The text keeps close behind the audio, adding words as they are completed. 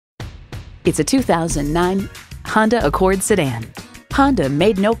It's a 2009 Honda Accord sedan. Honda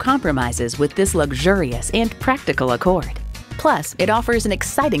made no compromises with this luxurious and practical Accord. Plus, it offers an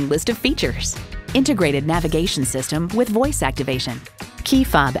exciting list of features. Integrated navigation system with voice activation, key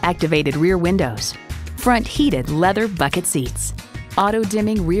fob activated rear windows, front heated leather bucket seats, auto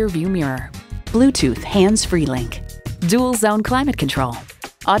dimming rear view mirror, Bluetooth hands-free link, dual zone climate control,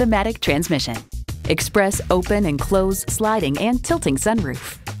 automatic transmission, express open and close sliding and tilting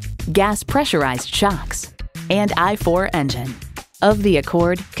sunroof, gas pressurized shocks, and i4 engine. Of the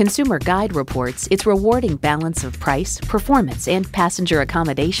Accord, Consumer Guide reports its rewarding balance of price, performance, and passenger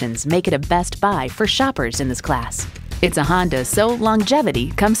accommodations make it a best buy for shoppers in this class. It's a Honda, so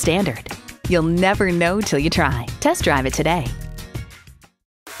longevity comes standard. You'll never know till you try. Test drive it today.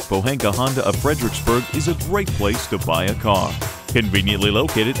 Pohanka Honda of Fredericksburg is a great place to buy a car. Conveniently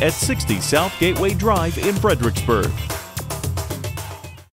located at 60 South Gateway Drive in Fredericksburg.